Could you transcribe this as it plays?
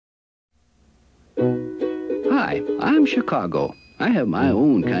Hi, I'm Chicago. I have my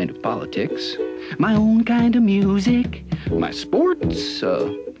own kind of politics, my own kind of music, my sports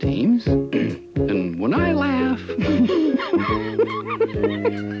teams, and when I laugh,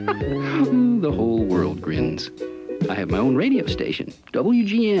 the whole world grins. I have my own radio station,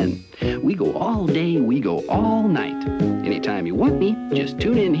 WGN. We go all day, we go all night. Anytime you want me, just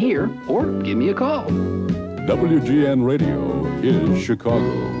tune in here or give me a call. WGN Radio is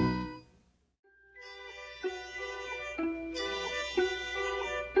Chicago.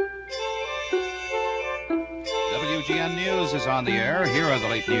 WGN News is on the air. Here are the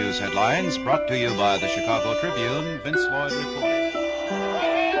late news headlines brought to you by the Chicago Tribune. Vince Lloyd reporting.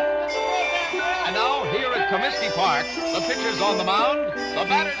 And now, here at Comiskey Park, the pitchers on the mound, the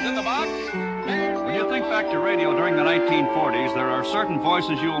batters in the box. When you think back to radio during the 1940s, there are certain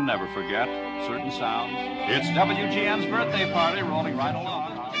voices you'll never forget, certain sounds. It's WGN's birthday party rolling right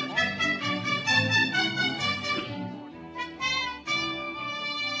along.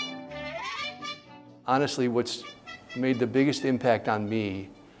 Honestly, what's made the biggest impact on me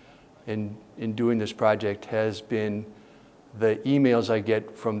in doing this project has been the emails I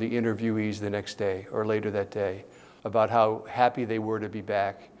get from the interviewees the next day or later that day about how happy they were to be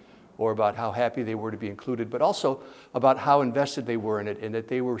back, or about how happy they were to be included, but also about how invested they were in it and that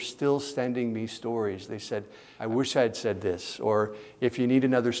they were still sending me stories. They said, I wish I'd said this, or if you need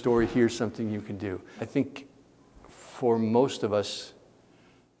another story, here's something you can do. I think for most of us,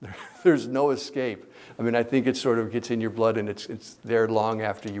 there's no escape. I mean, I think it sort of gets in your blood and it's there long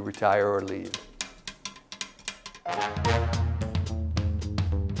after you retire or leave.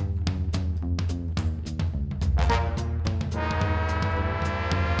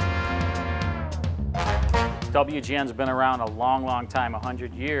 WGN's been around a long, long time,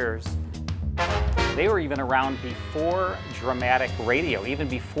 100 years. They were even around before dramatic radio, even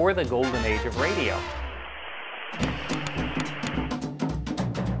before the golden age of radio.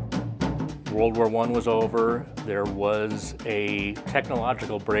 World War I was over. There was a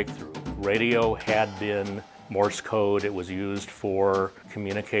technological breakthrough. Radio had been Morse code. It was used for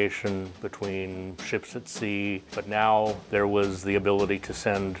communication between ships at sea, but now there was the ability to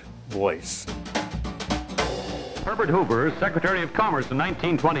send voice. Herbert Hoover, Secretary of Commerce in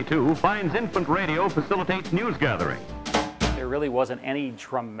 1922, finds infant radio facilitates news gathering. There really wasn't any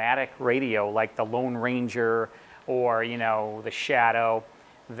dramatic radio like the Lone Ranger or, you know, the Shadow.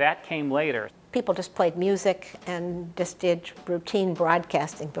 That came later. People just played music and just did routine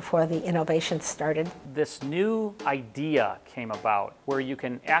broadcasting before the innovations started. This new idea came about where you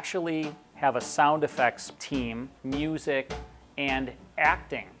can actually have a sound effects team, music, and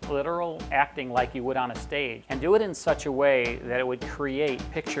acting, literal acting like you would on a stage, and do it in such a way that it would create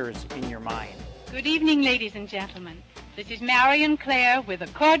pictures in your mind. Good evening, ladies and gentlemen. This is Marion Clare with a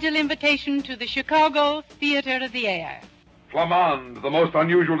cordial invitation to the Chicago Theater of the Air. Flamande, the most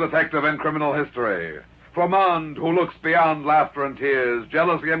unusual detective in criminal history. Flamande, who looks beyond laughter and tears,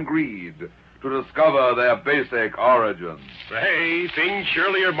 jealousy and greed, to discover their basic origins. Hey, things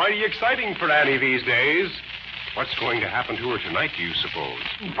surely are mighty exciting for Annie these days. What's going to happen to her tonight, do you suppose?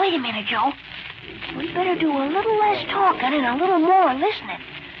 Wait a minute, Joe. We better do a little less talking and a little more listening.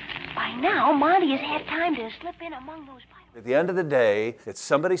 By now, Monty has had time to slip in among those... At the end of the day, it's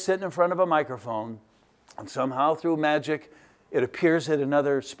somebody sitting in front of a microphone, and somehow through magic, it appears at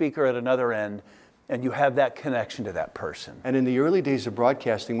another speaker at another end, and you have that connection to that person. And in the early days of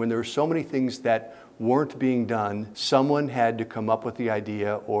broadcasting, when there were so many things that weren't being done, someone had to come up with the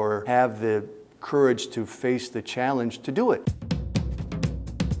idea or have the courage to face the challenge to do it.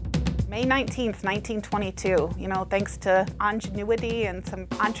 May 19th, 1922, you know, thanks to ingenuity and some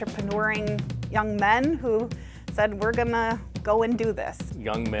entrepreneuring young men who said, we're gonna go and do this.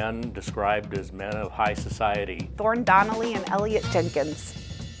 Young men described as men of high society. Thorne, Donnelley, and Elliott Jenkins.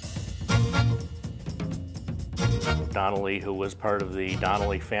 Donnelley, who was part of the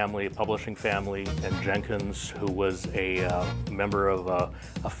Donnelley family, publishing family, and Jenkins, who was a member of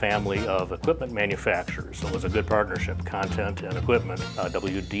a family of equipment manufacturers. So it was a good partnership, content and equipment.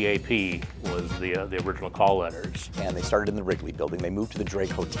 WDAP was the original call letters. And they started in the Wrigley building. They moved to the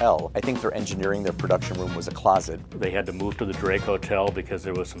Drake Hotel. I think their engineering, their production room was a closet. They had to move to the Drake Hotel because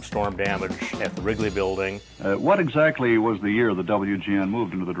there was some storm damage at the Wrigley building. What exactly was the year the WGN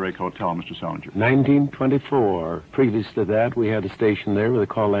moved into the Drake Hotel, Mr. Salinger? 1924. Previous to that, we had a station there with the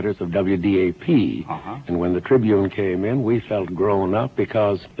call letters of WDAP. And when the Tribune came in, we felt grown up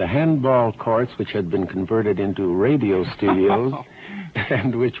because the handball courts, which had been converted into radio studios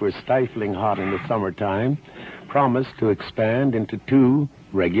and which were stifling hot in the summertime, promised to expand into 2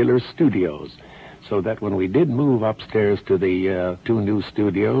 regular studios. so that when we did move upstairs to the 2 new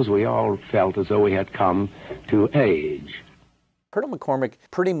studios, we all felt as though we had come to age. Colonel McCormick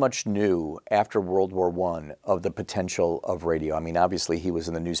pretty much knew after World War I of the potential of radio. I mean, obviously he was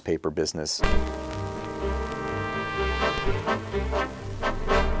in the newspaper business.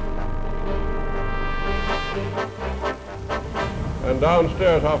 And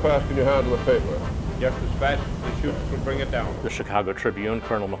downstairs, how fast can you handle the paper? Just as fast as the shooters will bring it down. The Chicago Tribune,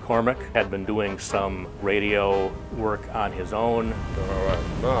 Colonel McCormick, had been doing some radio work on his own. All right,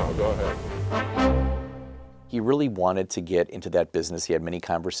 now go ahead. He really wanted to get into that business. He had many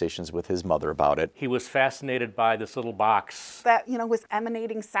conversations with his mother about it. He was fascinated by this little box that, was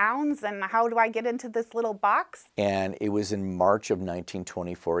emanating sounds, and how do I get into this little box? And it was in March of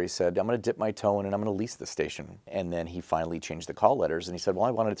 1924, he said, I'm going to dip my toe in and I'm going to lease the station. And then he finally changed the call letters, and he said, well,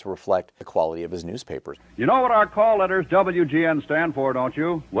 I wanted it to reflect the quality of his newspapers. You know what our call letters WGN stand for, don't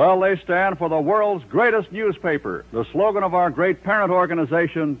you? Well, they stand for the world's greatest newspaper, the slogan of our great parent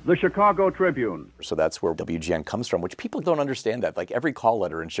organization, the Chicago Tribune. So that's where WGN comes from, which people don't understand that. Like, every call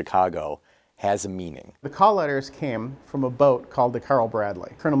letter in Chicago has a meaning. The call letters came from a boat called the Carl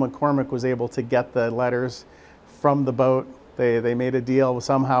Bradley. Colonel McCormick was able to get the letters from the boat. They made a deal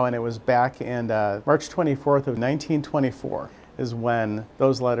somehow, and it was back in March 24th of 1924 is when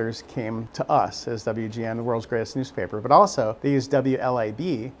those letters came to us as WGN, the world's greatest newspaper. But also, they used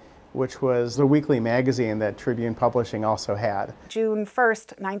WLAB, which was the weekly magazine that Tribune Publishing also had. June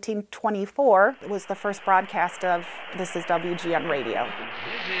 1st, 1924 was the first broadcast of This is WGN Radio.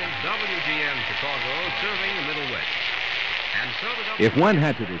 This is WGN Chicago, serving the Middle West. And so if one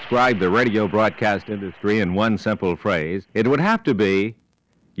had to describe the radio broadcast industry in one simple phrase, it would have to be,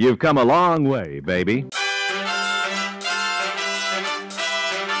 you've come a long way, baby.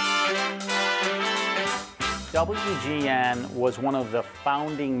 WGN was one of the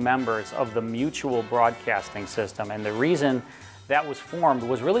founding members of the mutual broadcasting system, and the reason that was formed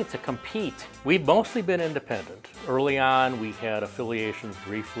was really to compete. We've mostly been independent. Early on, we had affiliations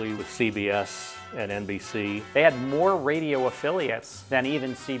briefly with CBS and NBC. They had more radio affiliates than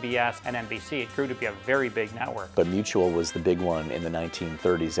even CBS and NBC. It grew to be a very big network. But Mutual was the big one in the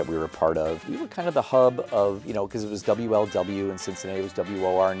 1930s that we were a part of. We were kind of the hub of, because it was WLW in Cincinnati, it was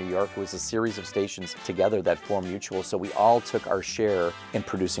WOR in New York. It was a series of stations together that formed Mutual, so we all took our share in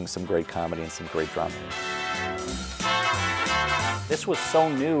producing some great comedy and some great drama. This was so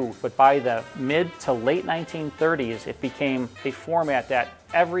new, but by the mid to late 1930s, it became a format that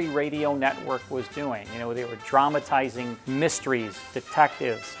every radio network was doing. They were dramatizing mysteries,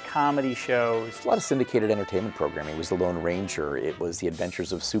 detectives, comedy shows. A lot of syndicated entertainment programming. It was The Lone Ranger. It was The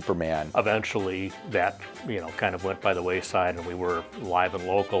Adventures of Superman. Eventually, that, kind of went by the wayside, and we were live and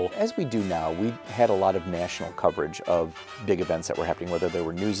local. As we do now, we had a lot of national coverage of big events that were happening, whether they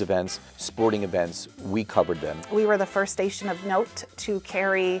were news events, sporting events, we covered them. We were the first station of note to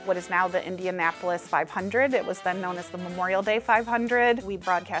carry what is now the Indianapolis 500. It was then known as the Memorial Day 500. We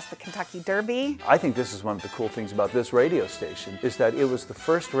broadcast the Kentucky Derby. I think this is one of the cool things about this radio station, is that it was the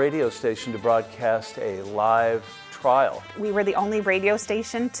first radio station to broadcast a live trial. We were the only radio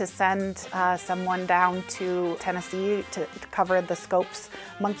station to send someone down to Tennessee to cover the Scopes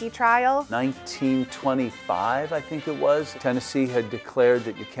monkey trial. 1925, I think it was. Tennessee had declared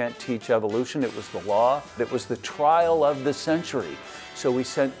that you can't teach evolution. It was the law. It was the trial of the century. So we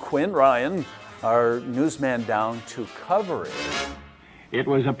sent Quinn Ryan, our newsman, down to cover it. It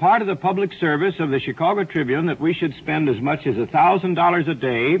was a part of the public service of the Chicago Tribune that we should spend as much as $1,000 a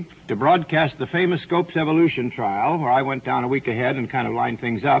day to broadcast the famous Scopes evolution trial, where I went down a week ahead and kind of lined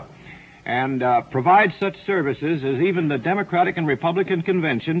things up, and provide such services as even the Democratic and Republican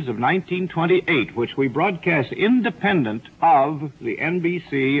conventions of 1928, which we broadcast independent of the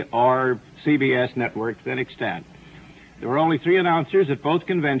NBC or CBS networks then extant. There were only 3 announcers at both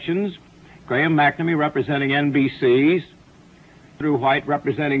conventions, Graham McNamee representing NBC's, Drew White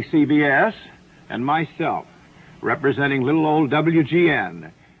representing CBS, and myself representing little old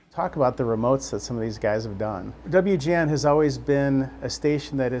WGN. Talk about the remotes that some of these guys have done. WGN has always been a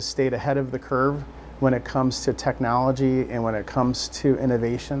station that has stayed ahead of the curve when it comes to technology and when it comes to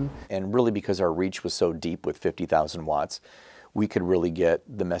innovation. And really, because our reach was so deep with 50,000 watts, we could really get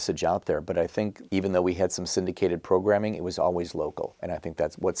the message out there. But I think even though we had some syndicated programming, it was always local. And I think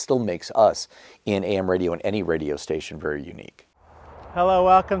that's what still makes us in AM radio and any radio station very unique. Hello,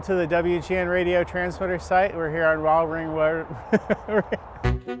 welcome to the WGN Radio transmitter site. We're here on Rawwing Road.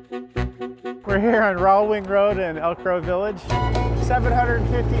 We're here on Rawwing Road in Elk Grove Village.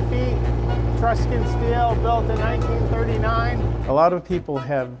 750 feet, Truscan steel, built in 1939. A lot of people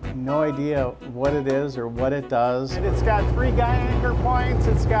have no idea what it is or what it does. And it's got 3 guy anchor points,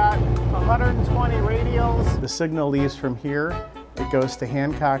 it's got 120 radials. The signal leaves from here, it goes to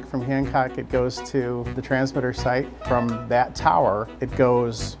Hancock. From Hancock, it goes to the transmitter site. From that tower, it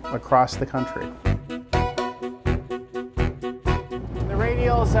goes across the country. The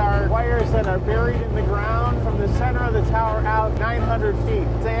radials are wires that are buried in the ground from the center of the tower out 900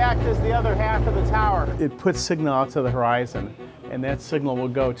 feet. They act as the other half of the tower. It puts signal out to the horizon, and that signal will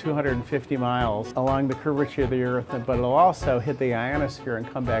go 250 miles along the curvature of the Earth, but it'll also hit the ionosphere and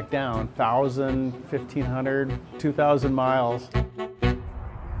come back down 1,000, 1,500, 2,000 miles.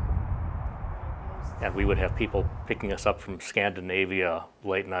 And we would have people picking us up from Scandinavia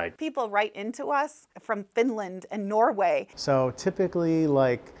late night. People write into us from Finland and Norway. So typically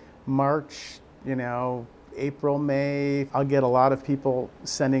like March, April, May, I'll get a lot of people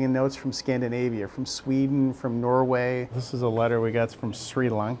sending in notes from Scandinavia, from Sweden, from Norway. This is a letter we got from Sri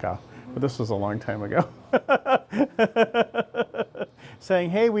Lanka, but this was a long time ago.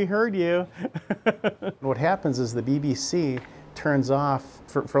 Saying, hey, we heard you. What happens is the BBC turns off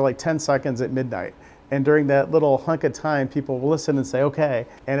for like 10 seconds at midnight. And during that little hunk of time, people will listen and say, okay.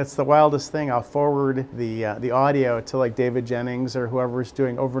 And it's the wildest thing. I'll forward the audio to like David Jennings or whoever's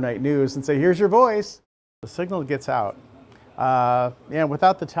doing overnight news and say, here's your voice. The signal gets out.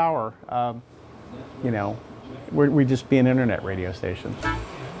 Without the tower, we'd just be an internet radio station.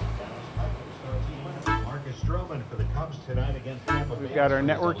 We've got our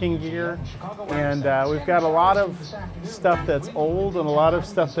networking gear, and we've got a lot of stuff that's old and a lot of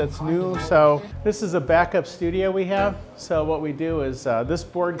stuff that's new. So this is a backup studio we have. So what we do is this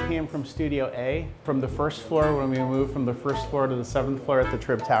board came from Studio A, from the first floor when we moved from the first floor to the 7th floor at the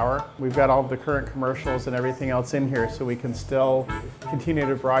Trib Tower. We've got all of the current commercials and everything else in here, so we can still continue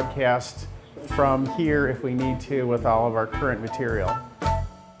to broadcast from here if we need to with all of our current material.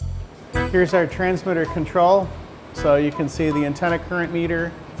 Here's our transmitter control. So you can see the antenna current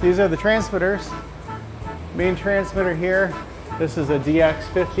meter. These are the transmitters. Main transmitter here. This is a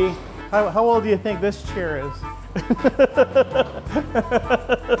DX50. How old do you think this chair is?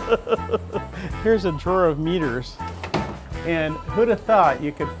 Here's a drawer of meters. And who'd have thought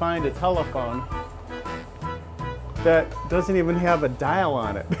you could find a telephone that doesn't even have a dial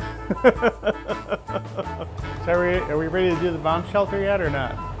on it? So are we ready to do the bomb shelter yet or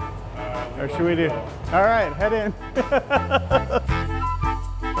not? Or should we do? All right, head in.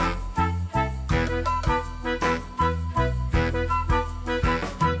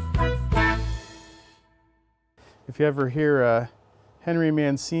 If you ever hear Henry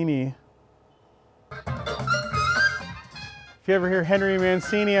Mancini,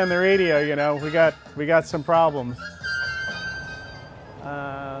 on the radio, we got some problems.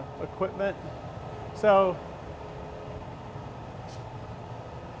 Equipment. So.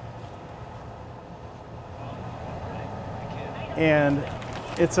 And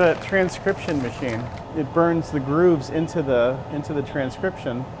it's a transcription machine. It burns the grooves into the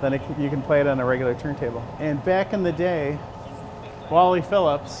transcription. Then you can play it on a regular turntable. And back in the day, Wally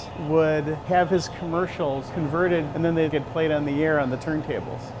Phillips would have his commercials converted, and then they get played on the air on the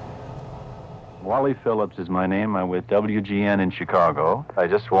turntables. Wally Phillips is my name. I'm with WGN in Chicago. I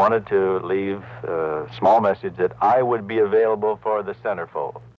just wanted to leave a small message that I would be available for the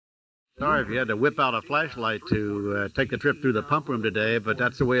centerfold. Sorry if you had to whip out a flashlight to take a trip through the pump room today, but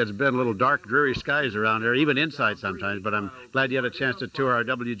that's the way it's been. A little dark, dreary skies around here, even inside sometimes. But I'm glad you had a chance to tour our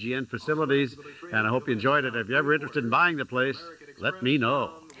WGN facilities, and I hope you enjoyed it. If you're ever interested in buying the place, let me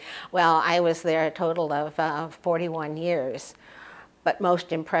know. Well, I was there a total of 41 years, but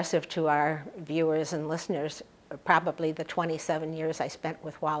most impressive to our viewers and listeners, probably the 27 years I spent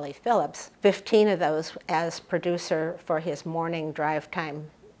with Wally Phillips, 15 of those as producer for his morning drive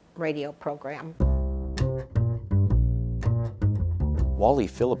time radio program. Wally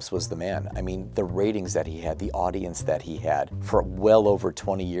Phillips was the man. I mean, the ratings that he had, the audience that he had for well over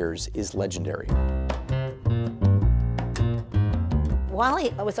 20 years is legendary.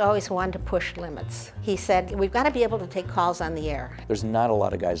 Wally was always one to push limits. He said, we've got to be able to take calls on the air. There's not a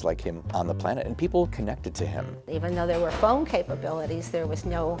lot of guys like him on the planet, and people connected to him. Even though there were phone capabilities, there was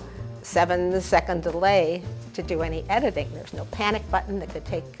no 7-second delay to do any editing. There's no panic button that could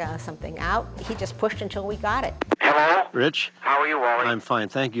take something out. He just pushed until we got it. Hello? Rich? How are you, Wally? I'm fine.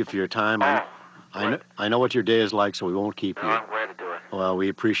 Thank you for your time. I know what your day is like, so we won't keep you. I'm glad to do it. Well, we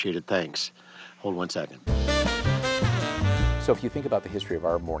appreciate it. Thanks. Hold 1 second. So if you think about the history of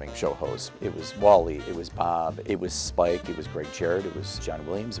our morning show hosts, it was Wally, it was Bob, it was Spike, it was Greg Jarrett, it was John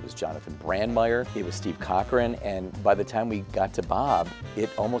Williams, it was Jonathan Brandmeier, it was Steve Cochran, and by the time we got to Bob, it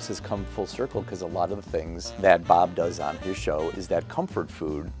almost has come full circle because a lot of the things that Bob does on his show is that comfort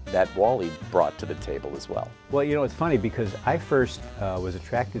food that Wally brought to the table as well. Well, you know, it's funny because I first was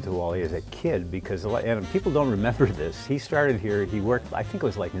attracted to Wally as a kid because, and people don't remember this, he started here, he worked, I think it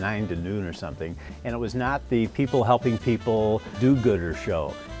was like 9 to noon or something, and it was not the people helping people do-gooder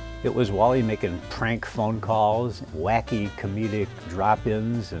show. It was Wally making prank phone calls, wacky comedic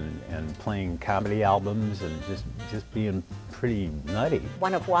drop-ins, and playing comedy albums, and just being pretty nutty.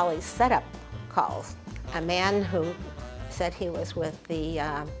 One of Wally's setup calls, a man who said he was with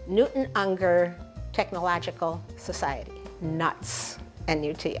the Newton Unger Technological Society, NUTS,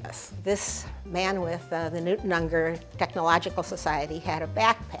 N-U-T-S. This man with the Newton Unger Technological Society had a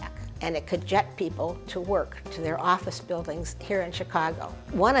backpack, and it could jet people to work to their office buildings here in Chicago.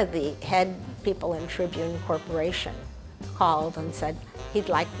 One of the head people in Tribune Corporation called and said he'd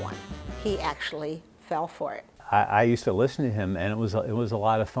like one. He actually fell for it. I used to listen to him, and it was a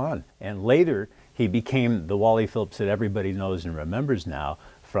lot of fun. And later, he became the Wally Phillips that everybody knows and remembers now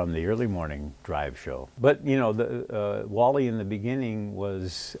from the early morning drive show. But you know, Wally in the beginning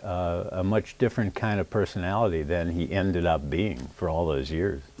was a much different kind of personality than he ended up being for all those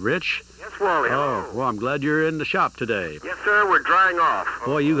years. Rich? Yes, Wally. Oh, well, I'm glad you're in the shop today. Yes, sir, we're drying off.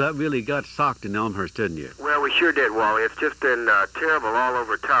 Boy, you really got socked in Elmhurst, didn't you? Well, we sure did, Wally. It's just been terrible all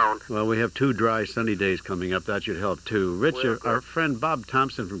over town. Well, we have 2 dry sunny days coming up. That should help, too. Rich, our friend Bob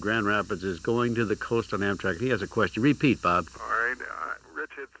Thompson from Grand Rapids is going to the coast on Amtrak. He has a question. Repeat, Bob. All right.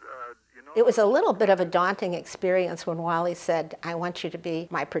 Rich, it's, It was a little bit of a daunting experience when Wally said, I want you to be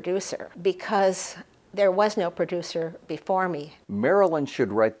my producer, because there was no producer before me. Marilyn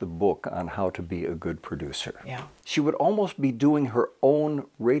should write the book on how to be a good producer. Yeah. She would almost be doing her own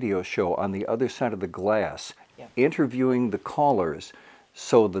radio show on the other side of the glass, interviewing the callers,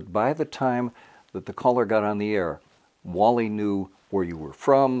 so that by the time that the caller got on the air, Wally knew where you were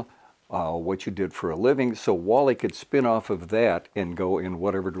from, what you did for a living, so Wally could spin off of that and go in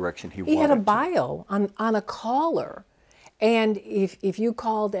whatever direction he wanted. He had a bio on a caller. And if you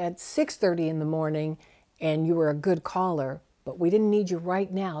called at 6:30 in the morning and you were a good caller, but we didn't need you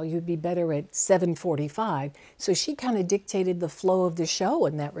right now, you'd be better at 7:45. So she kind of dictated the flow of the show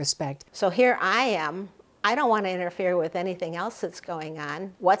in that respect. So here I am. I don't want to interfere with anything else that's going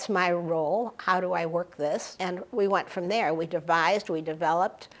on. What's my role? How do I work this? And we went from there. We devised, we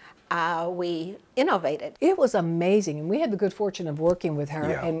developed, we innovated. It was amazing, and we had the good fortune of working with her,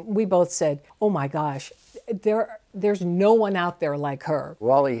 and we both said, oh my gosh, there's no one out there like her.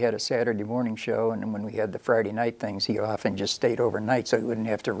 Wally had a Saturday morning show, and when we had the Friday night things, he often just stayed overnight so he wouldn't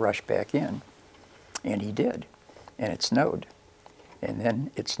have to rush back in. And he did. And it snowed. And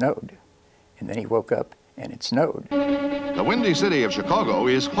then it snowed. And then he woke up and it snowed. The windy city of Chicago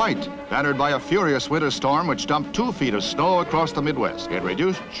is white, battered by a furious winter storm which dumped 2 feet of snow across the Midwest. It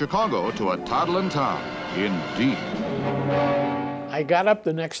reduced Chicago to a toddling town, indeed. I got up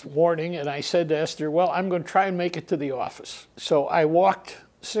the next morning and I said to Esther, well, I'm going to try and make it to the office. So I walked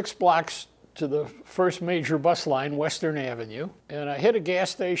 6 blocks to the first major bus line, Western Avenue, and I hit a gas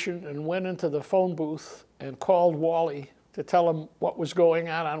station and went into the phone booth and called Wally to tell him what was going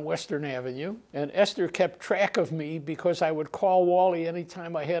on Western Avenue. And Esther kept track of me because I would call Wally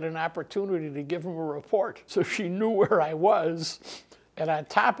anytime I had an opportunity to give him a report. So she knew where I was. And on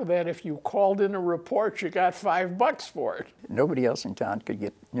top of that, if you called in a report, you got $5 for it. Nobody else in town could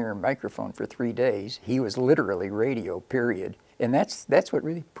get near a microphone for 3 days. He was literally radio, period. And that's what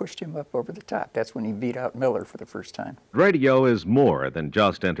really pushed him up over the top. That's when he beat out Miller for the first time. Radio is more than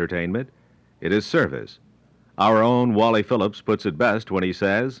just entertainment. It is service. Our own Wally Phillips puts it best when he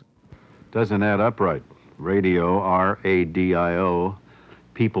says, doesn't add up right. Radio, R-A-D-I-O,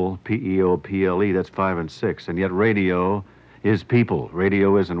 people, P-E-O-P-L-E, that's 5 and 6. And yet radio is people.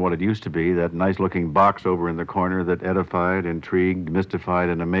 Radio isn't what it used to be, that nice-looking box over in the corner that edified, intrigued, mystified,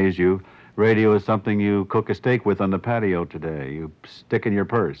 and amazed you. Radio is something you cook a steak with on the patio today. You stick in your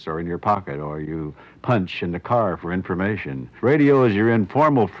purse or in your pocket, or you punch in the car for information. Radio is your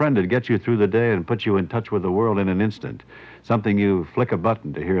informal friend that gets you through the day and puts you in touch with the world in an instant. Something you flick a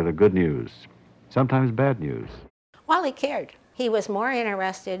button to hear the good news, sometimes bad news. Wally cared. He was more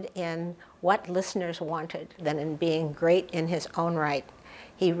interested in what listeners wanted than in being great in his own right.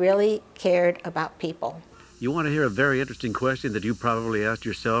 He really cared about people. You want to hear a very interesting question that you probably asked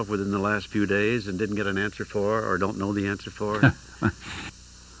yourself within the last few days and didn't get an answer for or don't know the answer for?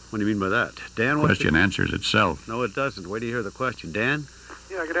 What do you mean by that? Dan, the question answers itself. No, it doesn't. Wait till you hear the question. Dan?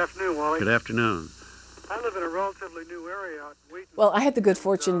 Yeah, good afternoon, Wally. Good afternoon. I live in a relatively new area. Well, I had the good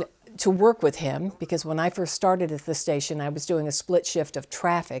fortune to work with him because when I first started at the station, I was doing a split shift of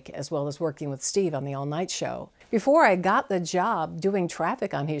traffic as well as working with Steve on the all-night show. Before I got the job doing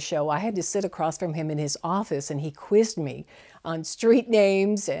traffic on his show, I had to sit across from him in his office and he quizzed me on street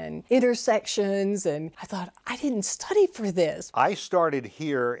names and intersections, and I thought, I didn't study for this. I started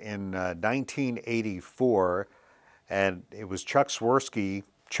here in 1984, and it was Chuck Swirsky.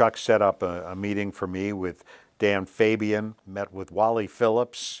 Chuck set up a meeting for me with Dan Fabian, met with Wally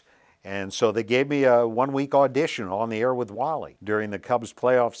Phillips, and so they gave me a one-week audition on the air with Wally during the Cubs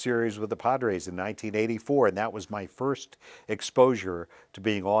playoff series with the Padres in 1984, and that was my first exposure to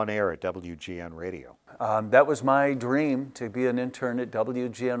being on air at WGN Radio. That was my dream, to be an intern at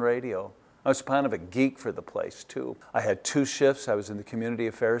WGN Radio. I was kind of a geek for the place, too. I had 2 shifts. I was in the Community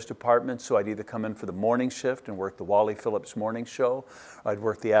Affairs Department, so I'd either come in for the morning shift and work the Wally Phillips morning show, or I'd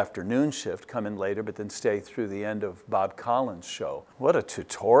work the afternoon shift, come in later, but then stay through the end of Bob Collins' show. What a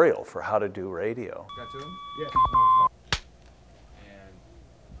tutorial for how to do radio. Got to him? Yeah. And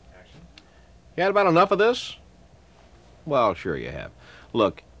action. You had about enough of this? Well, sure you have.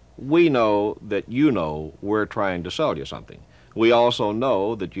 Look, we know that you know we're trying to sell you something. We also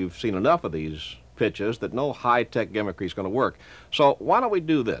know that you've seen enough of these pitches that no high-tech gimmickry is going to work. So why don't we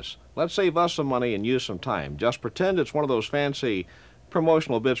do this? Let's save us some money and use some time. Just pretend it's one of those fancy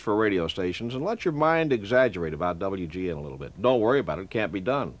promotional bits for radio stations and let your mind exaggerate about WGN a little bit. Don't worry about it. It can't be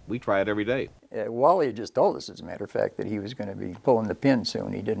done. We try it every day. Wally just told us, as a matter of fact, that he was going to be pulling the pin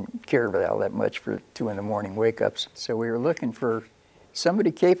soon. He didn't care all that much for 2 in the morning wake-ups. So we were looking for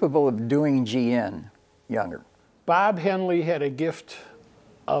somebody capable of doing GN younger. Bob Henley had a gift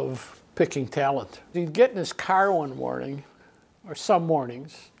of picking talent. He'd get in his car one morning, or some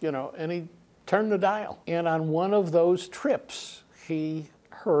mornings, you know, and he'd turn the dial. And on one of those trips, he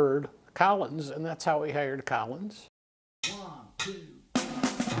heard Collins, and that's how he hired Collins. 1, 2.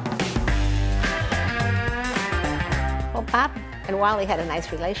 Well, Bob and Wally had a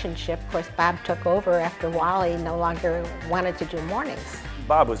nice relationship. Of course, Bob took over after Wally no longer wanted to do mornings.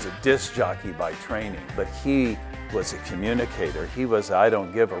 Bob was a disc jockey by training, but he was a communicator. He was, I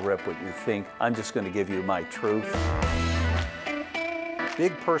don't give a rip what you think, I'm just going to give you my truth.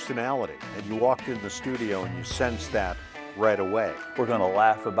 Big personality, and you walked in the studio and you sensed that right away. We're going to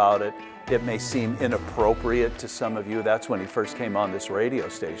laugh about it. It may seem inappropriate to some of you. That's when he first came on this radio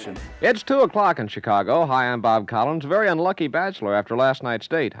station. It's 2 o'clock in Chicago. Hi, I'm Bob Collins. Very unlucky bachelor after last night's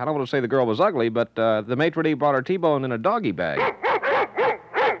date. I don't want to say the girl was ugly, but the maitre d' brought her T-bone in a doggy bag.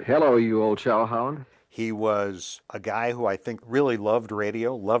 Hello, you old chowhound. He was a guy who I think really loved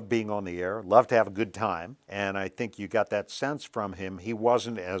radio, loved being on the air, loved to have a good time, and I think you got that sense from him. He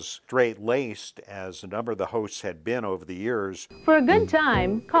wasn't as straight-laced as a number of the hosts had been over the years. For a good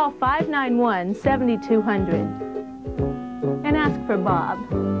time, call 591-7200 and ask for Bob.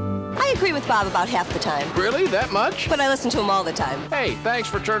 I agree with Bob about half the time. Really? That much? But I listen to him all the time. Hey, thanks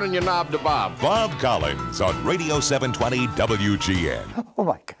for turning your knob to Bob. Bob Collins on Radio 720 WGN. Oh,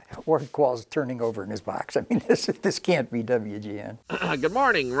 my God. Ward Quall's turning over in his box. I mean, this can't be WGN. Good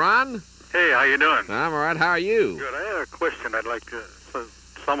morning, Ron. Hey, how you doing? I'm all right. How are you? Good. I had a question I'd like to,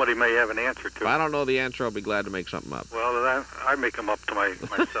 somebody may have an answer to. If I don't know the answer, I'll be glad to make something up. Well, I make them up to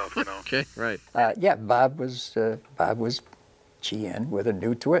myself, you know. Okay, right. Yeah, Bob was GN with a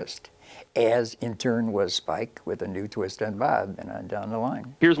new twist, as in turn was Spike with a new twist on Bob, and on down the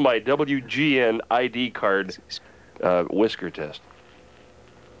line. Here's my WGN ID card whisker test.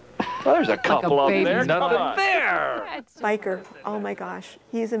 Oh, there's a couple up there. Nothing there. Spiker, oh my gosh,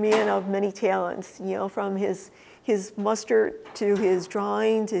 he's a man of many talents. You know, from his muster to his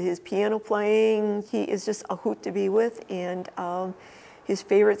drawing to his piano playing, he is just a hoot to be with. And his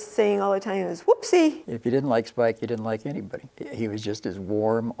favorite saying all the time is "whoopsie." If you didn't like Spike, you didn't like anybody. He was just as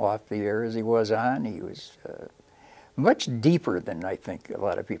warm off the air as he was on. He was much deeper than I think a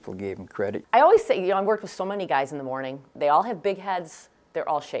lot of people gave him credit. I always say, you know, I worked with so many guys in the morning. They all have big heads. They're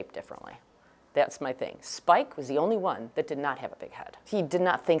all shaped differently. That's my thing. Spike was the only one that did not have a big head. He did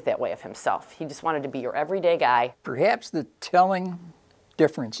not think that way of himself. He just wanted to be your everyday guy. Perhaps the telling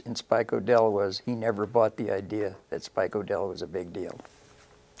difference in Spike O'Dell was he never bought the idea that Spike O'Dell was a big deal.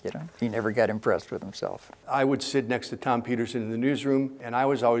 You know, he never got impressed with himself. I would sit next to Tom Peterson in the newsroom, and I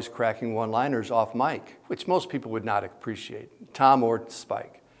was always cracking one-liners off mic, which most people would not appreciate, Tom or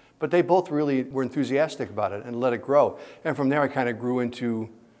Spike. But they both really were enthusiastic about it and let it grow. And from there, I kind of grew into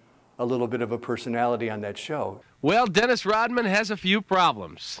a little bit of a personality on that show. Well, Dennis Rodman has a few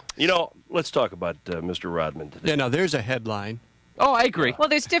problems. You know, let's talk about Mr. Rodman today. Yeah, now there's a headline. Oh, I agree. Well,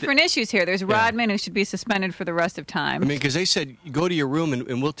 there's different issues here. There's Rodman, who should be suspended for the rest of time. I mean, because they said, go to your room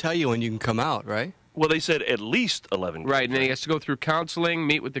and we'll tell you when you can come out, right? Well, they said at least 11 games. Right, and then he has to go through counseling,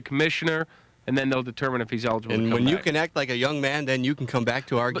 meet with the commissioner, and then they'll determine if he's eligible to And come when back. you can act like a young man, then you can come back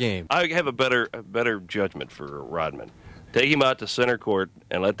to our game. I have a better judgment for Rodman. Take him out to center court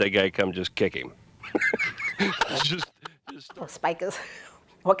and let that guy come just kick him. Well, Spike is,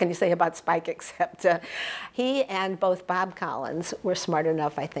 what can you say about Spike except he and both Bob Collins were smart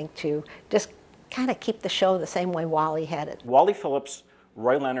enough, I think, to just kind of keep the show the same way Wally had it. Wally Phillips,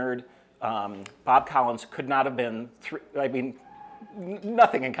 Roy Leonard, Bob Collins could not have been,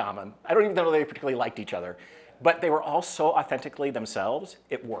 nothing in common. I don't even know they particularly liked each other. But they were all so authentically themselves,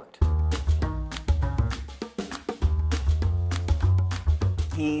 it worked.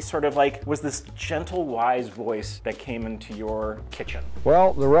 He sort of was this gentle, wise voice that came into your kitchen.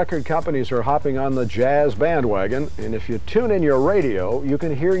 Well, the record companies are hopping on the jazz bandwagon, and if you tune in your radio, you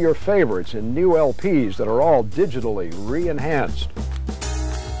can hear your favorites in new LPs that are all digitally re-enhanced.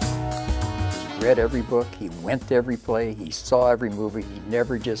 He read every book, he went to every play, he saw every movie, he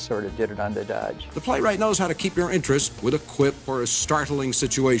never just sort of did it on the dodge. The playwright knows how to keep your interest with a quip or a startling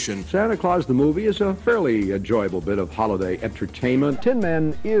situation. Santa Claus the movie is a fairly enjoyable bit of holiday entertainment. Tin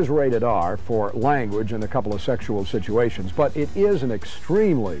Man is rated R for language and a couple of sexual situations, but it is an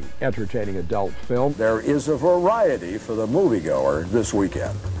extremely entertaining adult film. There is a variety for the moviegoer this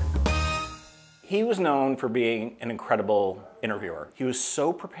weekend. He was known for being an incredible interviewer. He was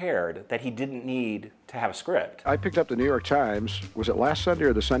so prepared that he didn't need to have a script. I picked up the New York Times, was it last Sunday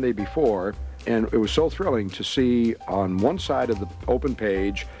or the Sunday before, and it was so thrilling to see on one side of the open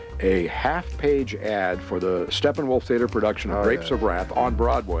page a half-page ad for the Steppenwolf Theater production of Grapes of Wrath on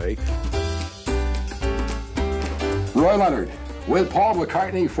Broadway. Roy Leonard with Paul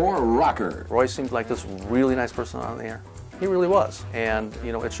McCartney for Rocker. Roy seemed like this really nice person on the air. He really was, and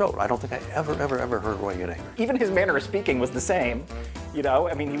it showed. I don't think I ever heard Roy get angry. Even his manner of speaking was the same. He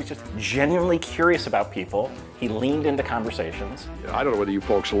was just genuinely curious about people. He leaned into conversations. I don't know whether you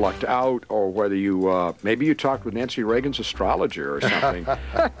folks lucked out or whether you, maybe you talked with Nancy Reagan's astrologer or something.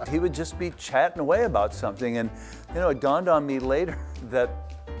 He would just be chatting away about something, and it dawned on me later that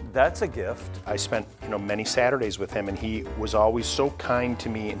that's a gift. I spent, many Saturdays with him, and he was always so kind to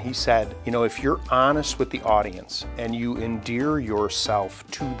me, and he said, if you're honest with the audience and you endear yourself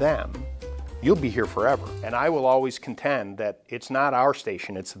to them, you'll be here forever. And I will always contend that it's not our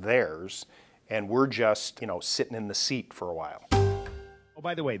station, it's theirs, and we're just, sitting in the seat for a while. Oh,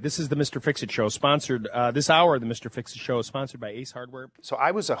 by the way, this is the Mr. Fix-It Show, sponsored, this hour of the Mr. Fix-It Show is sponsored by Ace Hardware. So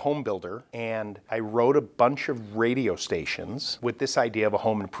I was a home builder, and I wrote a bunch of radio stations with this idea of a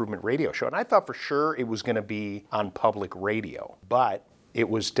home improvement radio show. And I thought for sure it was going to be on public radio, but it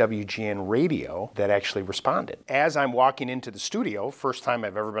was WGN Radio that actually responded. As I'm walking into the studio, first time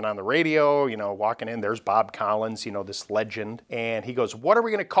I've ever been on the radio, walking in, there's Bob Collins, this legend, and he goes, "What are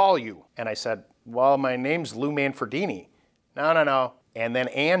we going to call you?" And I said, "Well, my name's Lou Manfredini." No. And then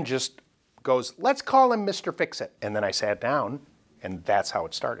Ann just goes, "Let's call him Mr. Fix-It." And then I sat down, and that's how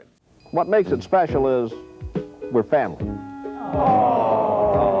it started. What makes it special is we're family.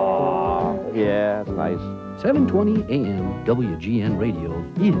 Aww. Yeah, it's nice. 720 AM WGN Radio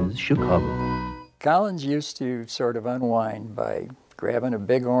is Chicago. Collins used to sort of unwind by grabbing a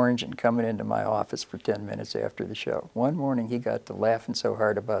big orange and coming into my office for 10 minutes after the show. One morning he got to laughing so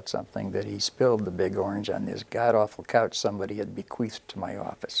hard about something that he spilled the big orange on this god-awful couch somebody had bequeathed to my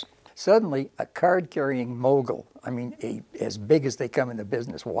office. Suddenly, a card-carrying mogul, as big as they come in the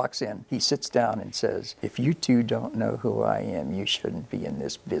business, walks in. He sits down and says, "If you two don't know who I am, you shouldn't be in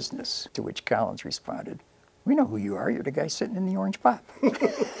this business." To which Collins responded, "We know who you are. You're the guy sitting in the orange pop."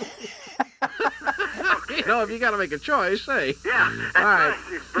 If you got to make a choice, hey. Yeah. All right.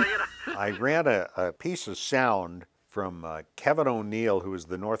 I ran a piece of sound from Kevin O'Neill, who was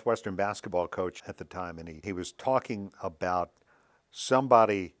the Northwestern basketball coach at the time, and he was talking about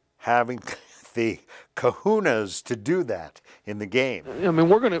somebody having the kahunas to do that in the game.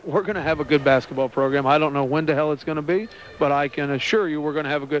 We're gonna have a good basketball program. I don't know when the hell it's going to be, but I can assure you we're going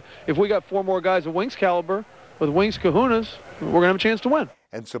to have a good. If we got 4 more guys of Wings caliber with Wings kahunas, we're going to have a chance to win.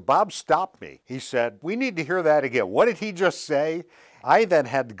 And so Bob stopped me. He said, "We need to hear that again. What did he just say?" I then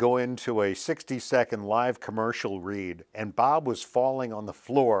had to go into a 60-second live commercial read, and Bob was falling on the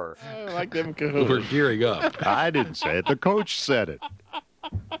floor. I like them kahunas. We're gearing up. I didn't say it. The coach said it.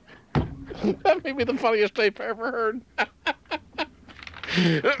 That may be the funniest tape I ever heard.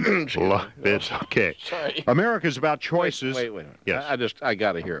 It's okay. Sorry. America's about choices. Wait a minute. Yes. I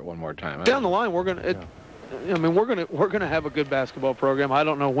got to hear it one more time. Down the line, we're gonna have a good basketball program. I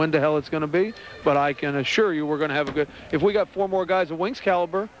don't know when the hell it's going to be, but I can assure you we're going to have a good. If we got 4 more guys of Wings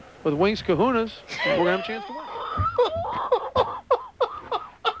caliber with Wings kahunas, we're going to have a chance to win.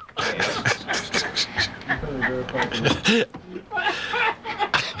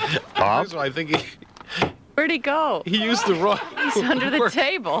 Bob? So I think Where'd he go? he used the wrong. He's under the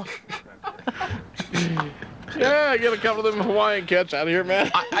table. Yeah, get a couple of them Hawaiian cats out of here,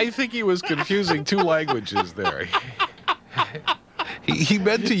 man. I think he was confusing two languages there. He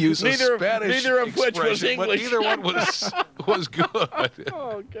meant to use a Spanish neither of which was expression, but English. neither one was good.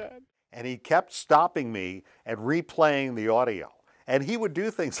 Oh, God. And he kept stopping me and replaying the audio. And he would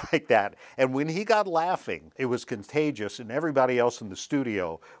do things like that. And when he got laughing, it was contagious, and everybody else in the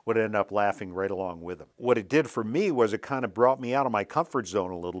studio would end up laughing right along with him. What it did for me was it kind of brought me out of my comfort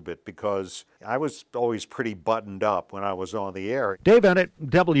zone a little bit, because I was always pretty buttoned up when I was on the air. Dave Bennett,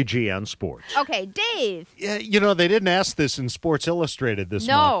 WGN Sports. Okay, Dave. Yeah, you know, they didn't ask this in Sports Illustrated this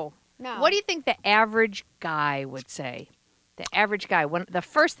month. No. What do you think the average guy would say? The average guy. The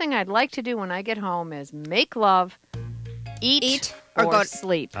first thing I'd like to do when I get home is make love, eat or go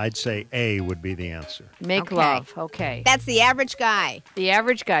sleep. I'd say A would be the answer. Make love. Okay. That's the average guy. The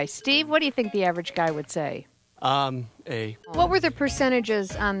average guy. Steve, what do you think the average guy would say? A. What were the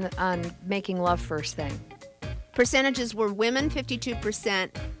percentages on making love first thing? Percentages were women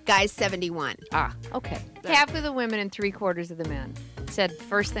 52%, guys 71. Ah, okay. Half of the women and 3/4 of the men said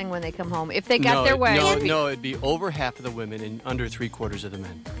first thing when they come home, if they got their way. No, it'd be over half of the women and under 3/4 of the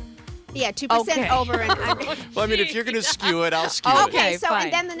men. Yeah, 2% over and under. Well, I mean, if you're going to skew it, I'll skew it. Okay, so fine.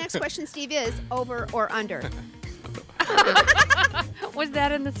 and then the next question, Steve, is over or under? Was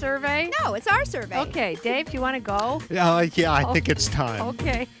that in the survey? No, it's our survey. Okay, Dave, do you want to go? Yeah, I think it's time.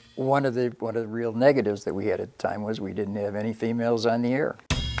 Okay. One of the real negatives that we had at the time was we didn't have any females on the air.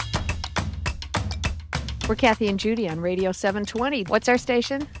 We're Kathy and Judy on Radio 720. What's our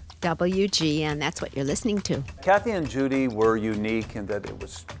station? WGN. That's what you're listening to. Kathy and Judy were unique in that it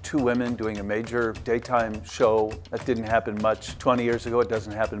was two women doing a major daytime show. That didn't happen much 20 years ago. It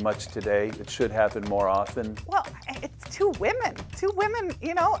doesn't happen much today. It should happen more often. Well, it's two women. Two women,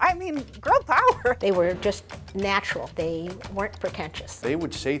 you know, I mean, girl power. They were just natural. They weren't pretentious. They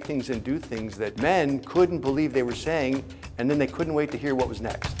would say things and do things that men couldn't believe they were saying, and then they couldn't wait to hear what was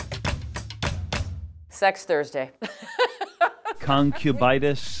next. Sex Thursday.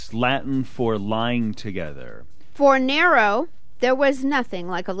 Concubitus, Latin for lying together. For Nero, there was nothing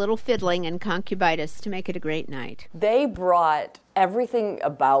like a little fiddling and concubitus to make it a great night. They brought everything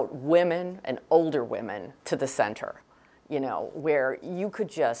about women and older women to the center, you know, where you could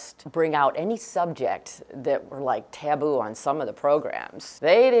just bring out any subject that were like taboo on some of the programs.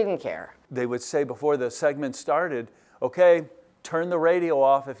 They didn't care. They would say before the segment started, okay, turn the radio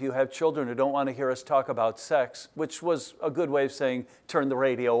off if you have children who don't want to hear us talk about sex, which was a good way of saying, turn the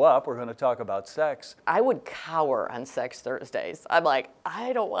radio up, we're going to talk about sex. I would cower on Sex Thursdays. I'm like,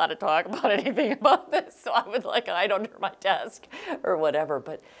 I don't want to talk about anything about this, so I would like hide under my desk or whatever,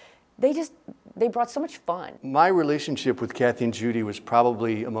 but they brought so much fun. My relationship with Kathy and Judy was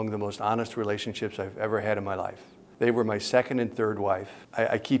probably among the most honest relationships I've ever had in my life. They were my second and third wife.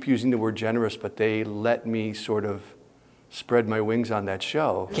 I keep using the word generous, but they let me sort of spread my wings on that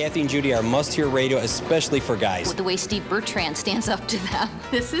show. Kathy and Judy are must-hear radio, especially for guys. The way Steve Bertrand stands up to them.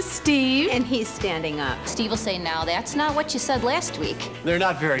 This is Steve, and he's standing up. Steve will say, now that's not what you said last week. They're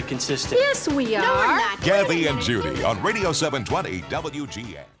not very consistent. Yes, we are. No, we're not. Kathy and Judy on Radio 720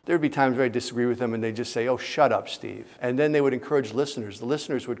 WGN. There'd be times where I'd disagree with them and they'd just say, oh, shut up, Steve. And then they would encourage listeners. The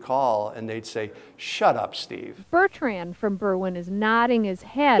listeners would call and they'd say, shut up, Steve. Bertrand from Berwyn is nodding his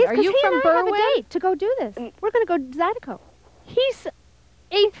head. Yes, are you from I Berwyn? have a date to go do this. We're going to go to Zydeco. He's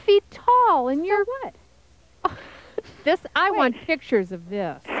 8 feet tall, and you're what? Oh, I want pictures of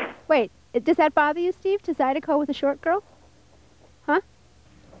this. Wait, does that bother you, Steve, to Zydeco with a short girl? Huh?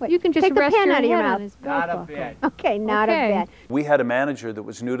 Wait, you can just take the rest pen your out of your head on mouth. his Not belt a buckle. bit. Okay, not a bit. We had a manager that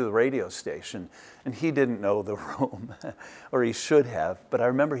was new to the radio station, and he didn't know the room, or he should have. But I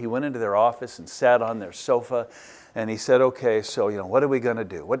remember he went into their office and sat on their sofa, and he said, okay, so, you know, what are we going to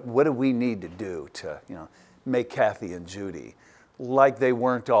do? What do we need to do to, you know, make Kathy and Judy like they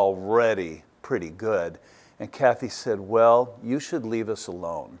weren't already pretty good? And Kathy said, well, you should leave us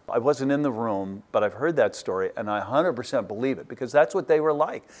alone. I wasn't in the room, but I've heard that story, and I 100% believe it, because that's what they were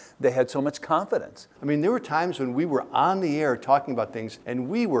like. They had so much confidence. I mean, there were times when we were on the air talking about things, and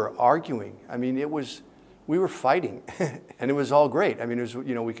we were arguing. I mean, we were fighting, and it was all great. I mean, it was,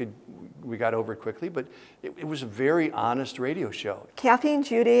 you know, we got over it quickly, but it was a very honest radio show. Kathy and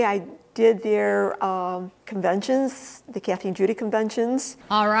Judy, I did their conventions, the Kathy and Judy conventions.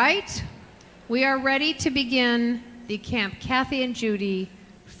 All right, we are ready to begin the Camp Kathy and Judy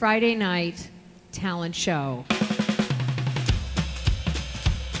Friday night talent show.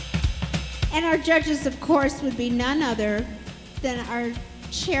 And our judges, of course, would be none other than our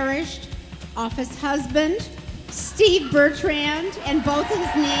cherished office husband, Steve Bertrand and both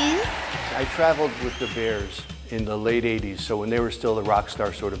his knees. I traveled with the Bears in the late 80s, so when they were still the rock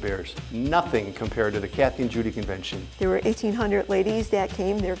star sort of Bears. Nothing compared to the Kathy and Judy convention. There were 1,800 ladies that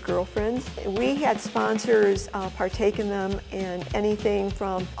came, their girlfriends. We had sponsors partake in them, and anything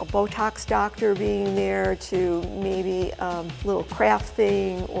from a Botox doctor being there to maybe a little craft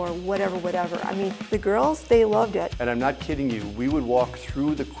thing or whatever. I mean, the girls, they loved it. And I'm not kidding you, we would walk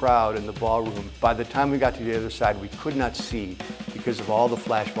through the crowd in the ballroom. By the time we got to the other side, we could not see because of all the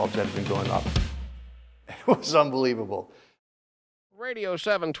flash bulbs that had been going up. It was unbelievable. Radio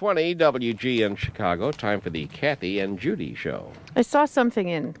 720 WGN Chicago. Time for the Kathy and Judy Show. I saw something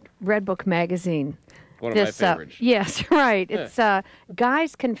in Red Book magazine. One of my favorites. Yes, right. It's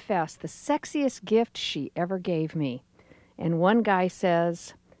guys confess the sexiest gift she ever gave me. And one guy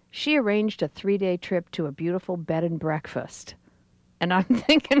says, she arranged a 3-day trip to a beautiful bed and breakfast. And I'm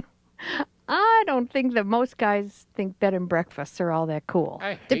thinking, I don't think that most guys think bed and breakfasts are all that cool.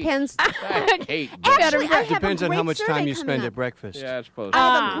 Depends. I hate Actually, I have Depends a on how great much survey time you coming spend up. at breakfast. Yeah, I suppose.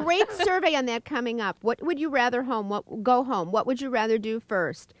 I have a great survey on that coming up. What would you rather go home? What would you rather do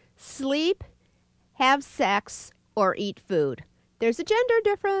first? Sleep, have sex, or eat food? There's a gender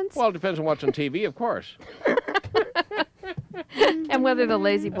difference. Well, it depends on what's on TV, of course. And whether the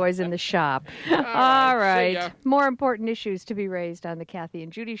lazy boy's in the shop. All See right. ya. More important issues to be raised on the Kathy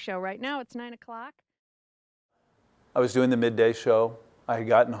and Judy Show. Right now, it's 9 o'clock. I was doing the midday show. I had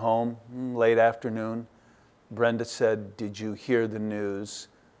gotten home late afternoon. Brenda said, "Did you hear the news?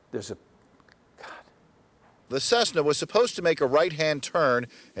 There's a..." The Cessna was supposed to make a right-hand turn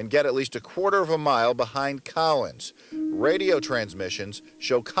and get at least a quarter of a mile behind Collins. Radio transmissions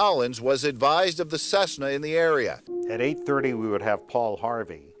show Collins was advised of the Cessna in the area. At 8:30, we would have Paul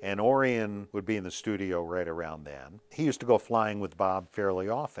Harvey, and Orion would be in the studio right around then. He used to go flying with Bob fairly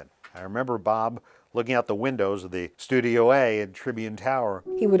often. I remember Bob looking out the windows of the Studio A in Tribune Tower.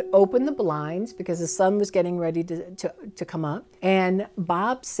 He would open the blinds because the sun was getting ready to come up, and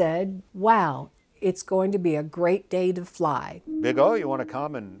Bob said, "Wow, it's going to be a great day to fly." Big O, you want to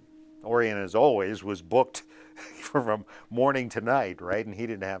come? And Orion, as always, was booked from morning to night, right? And he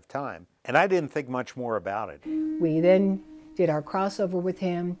didn't have time. And I didn't think much more about it. We then did our crossover with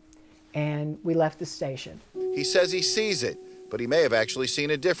him, and we left the station. He says he sees it, but he may have actually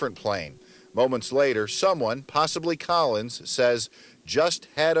seen a different plane. Moments later, someone, possibly Collins, says, "Just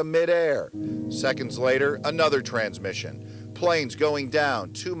had a midair." Seconds later, another transmission. Planes going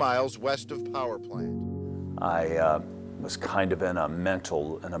down 2 miles west of power plant. I was kind of in a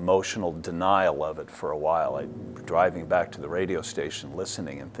mental and emotional denial of it for a while. I was driving back to the radio station,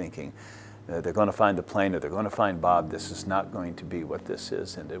 listening and thinking, they're going to find the plane or they're going to find Bob. This is not going to be what this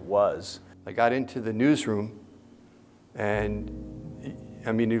is, and it was. I got into the newsroom, and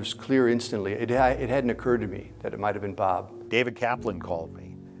I mean, it was clear instantly. It hadn't occurred to me that it might have been Bob. David Kaplan called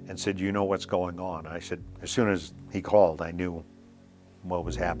me and said, "You know what's going on?" I said, as soon as he called, I knew what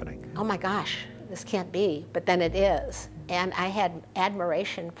was happening. Oh my gosh, this can't be, but then it is. And I had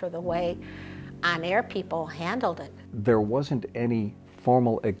admiration for the way on-air people handled it. There wasn't any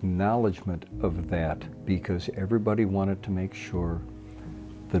formal acknowledgement of that because everybody wanted to make sure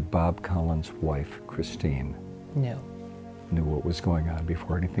that Bob Collins' wife, Christine, knew what was going on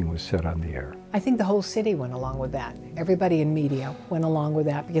before anything was said on the air. I think the whole city went along with that. Everybody in media went along with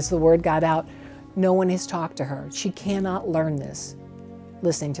that because the word got out. No one has talked to her. She cannot learn this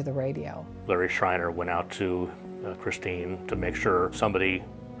listening to the radio. Larry Schreiner went out to Christine to make sure somebody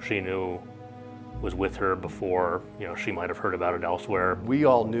she knew was with her before, she might have heard about it elsewhere. We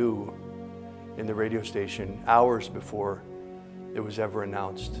all knew in the radio station hours before it was ever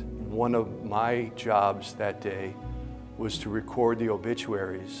announced. One of my jobs that day was to record the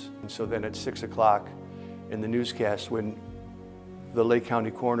obituaries. And so then at 6 o'clock in the newscast, when the Lake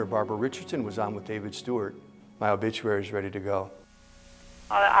County coroner, Barbara Richardson, was on with David Stewart, my obituary is ready to go.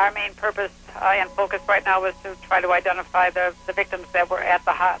 Our main purpose and focus right now was to try to identify the victims that were at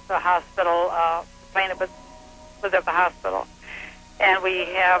the hospital. The plaintiff was at the hospital, and we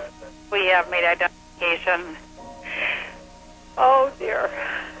have made identification. Oh dear.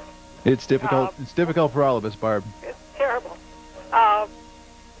 It's difficult. It's difficult for all of us, Barb. It's terrible.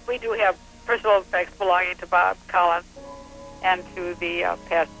 We do have personal effects belonging to Bob Collins and to the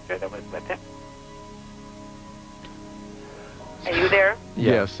passenger that was with him. Are you there?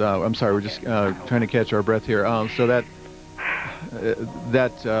 Yes. I'm sorry. We're just trying to catch our breath here. So that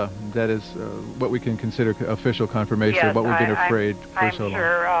is what we can consider official confirmation Yes, of what we've been afraid for so long. I'm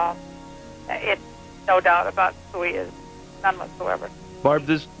sure it's no doubt about who he is. None whatsoever. Barb,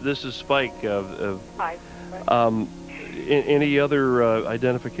 this is Spike. Hi. Any other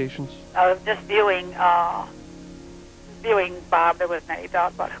identifications? I was just viewing viewing Bob. There wasn't any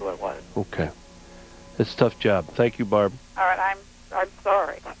doubt about who it was. Okay. It's a tough job. Thank you, Barb. All right, I'm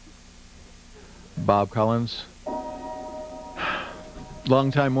sorry. Bob Collins,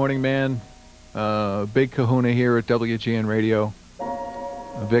 longtime morning man, big kahuna here at WGN Radio,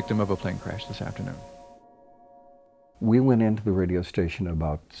 a victim of a plane crash this afternoon. We went into the radio station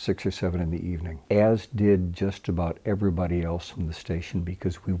about 6 or 7 in the evening, as did just about everybody else from the station,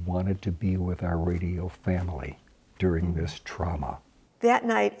 because we wanted to be with our radio family during this trauma. That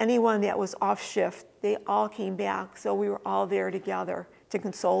night, anyone that was off shift, they all came back, so we were all there together to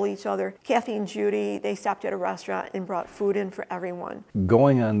console each other. Kathy and Judy, they stopped at a restaurant and brought food in for everyone.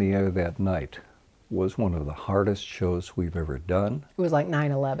 Going on the air that night was one of the hardest shows we've ever done. It was like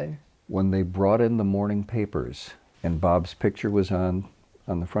 9/11. When they brought in the morning papers, and Bob's picture was on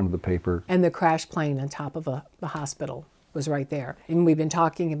the front of the paper. And the crash plane on top of the hospital was right there. And we've been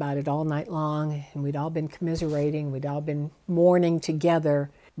talking about it all night long, and we'd all been commiserating, we'd all been mourning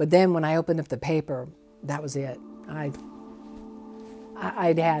together. But then when I opened up the paper, that was it.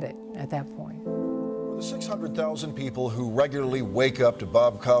 I'd had it at that point. For the 600,000 people who regularly wake up to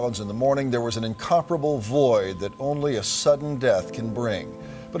Bob Collins in the morning, there was an incomparable void that only a sudden death can bring.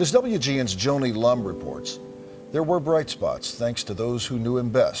 But as WGN's Joni Lum reports, there were bright spots thanks to those who knew him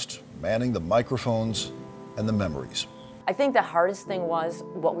best, manning the microphones and the memories. I think the hardest thing was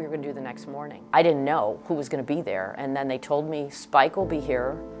what we were going to do the next morning. I didn't know who was going to be there, and then they told me, Spike will be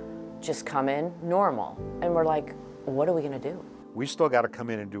here, just come in normal. And we're like, what are we going to do? We still got to come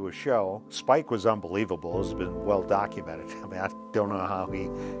in and do a show. Spike was unbelievable. It's been well documented. I mean, I don't know how he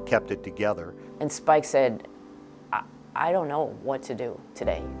kept it together. And Spike said, I don't know what to do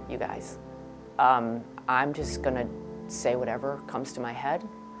today, you guys. I'm just going to say whatever comes to my head.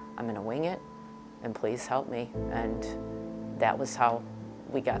 I'm going to wing it, and please help me. And that was how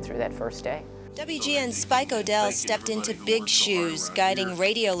we got through that first day. WGN's Spike O'Dell stepped into big shoes, guiding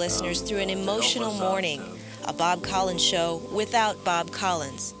radio listeners through an emotional morning. A Bob Collins show without Bob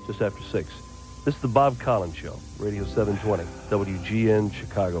Collins. Just after 6. This is the Bob Collins Show, Radio 720, WGN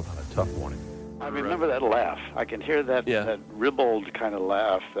Chicago, on a tough morning. I remember that laugh. I can hear that ribald kind of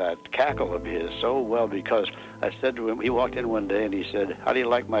laugh, that cackle of his so well, because I said to him, he walked in one day and he said, how do you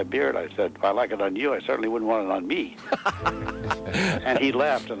like my beard? I said, I like it on you. I certainly wouldn't want it on me. And he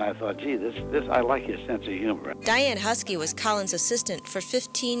laughed, and I thought, gee, this I like his sense of humor. Diane Husky was Collins' assistant for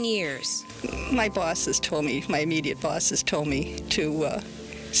 15 years. My bosses told me, my immediate bosses told me to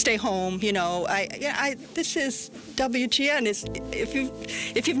stay home. You know, this is WGN.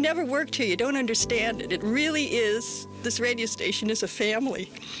 If you've never worked here, you don't understand it. It really is. This radio station is a family,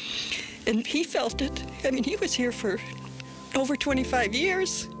 and he felt it. I mean, he was here for over 25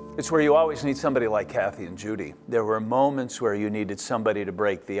 years. It's where you always need somebody like Kathy and Judy. There were moments where you needed somebody to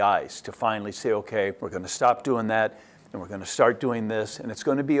break the ice, to finally say, okay, we're going to stop doing that, and we're going to start doing this, and it's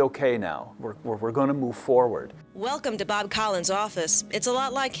going to be okay now. We're going to move forward. Welcome to Bob Collins' office. It's a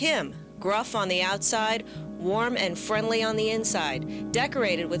lot like him. Gruff on the outside, warm and friendly on the inside,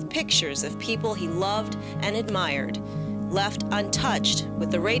 decorated with pictures of people he loved and admired. Left untouched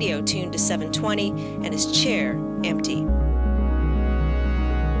with the radio tuned to 720 and his chair empty.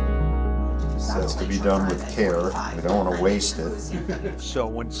 That's to be done with care. We don't want to waste it. So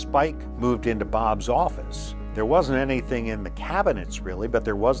when Spike moved into Bob's office, there wasn't anything in the cabinets really, but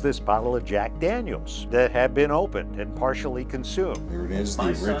there was this bottle of Jack Daniels that had been opened and partially consumed. Here it is, the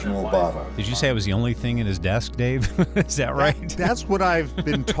original bottle. Did you say it was the only thing in his desk, Dave? Is that right? That's what I've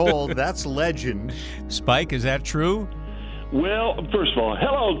been told. That's legend. Spike, is that true? Well, first of all,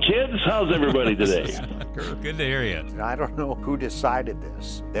 hello, kids. How's everybody today? Good to hear you. I don't know who decided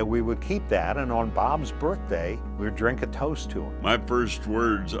this, that we would keep that, and on Bob's birthday, we would drink a toast to him. My first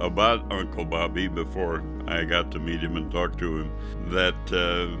words about Uncle Bobby before I got to meet him and talk to him, that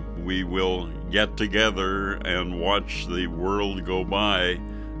we will get together and watch the world go by,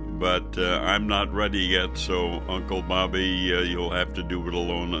 but I'm not ready yet, so Uncle Bobby, you'll have to do it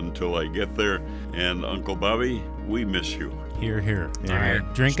alone until I get there. And Uncle Bobby, we miss you. Hear, hear. All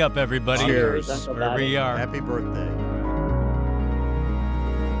right, drink up, everybody. Cheers. Wherever you are. Happy birthday.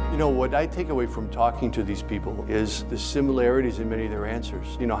 You know, what I take away from talking to these people is the similarities in many of their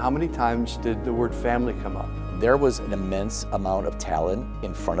answers. You know, how many times did the word family come up? There was an immense amount of talent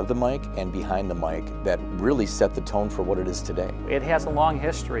in front of the mic and behind the mic that really set the tone for what it is today. It has a long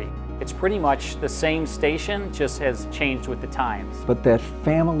history. It's pretty much the same station, just has changed with the times. But that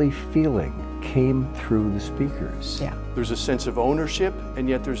family feeling came through the speakers. Yeah. There's a sense of ownership, and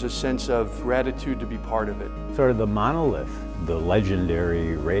yet there's a sense of gratitude to be part of it. Sort of the monolith, the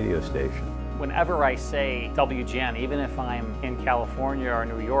legendary radio station. Whenever I say WGN, even if I'm in California or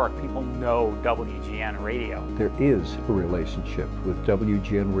New York, people know WGN Radio. There is a relationship with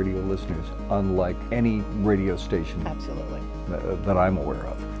WGN Radio listeners unlike any radio station Absolutely. That I'm aware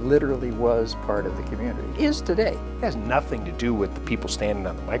of. Literally was part of the community. Is today. It has nothing to do with the people standing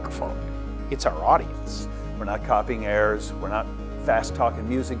on the microphone. It's our audience. We're not copying airs. We're not fast-talking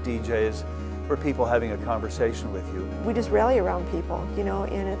music DJs. We're people having a conversation with you. We just rally around people, you know,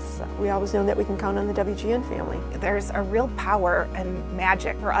 and we always know that we can count on the WGN family. There's a real power and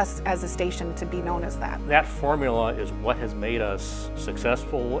magic for us as a station to be known as that. That formula is what has made us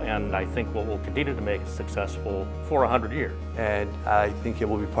successful, and I think what will continue to make us successful for 100 years. And I think it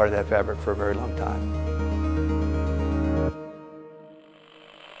will be part of that fabric for a very long time.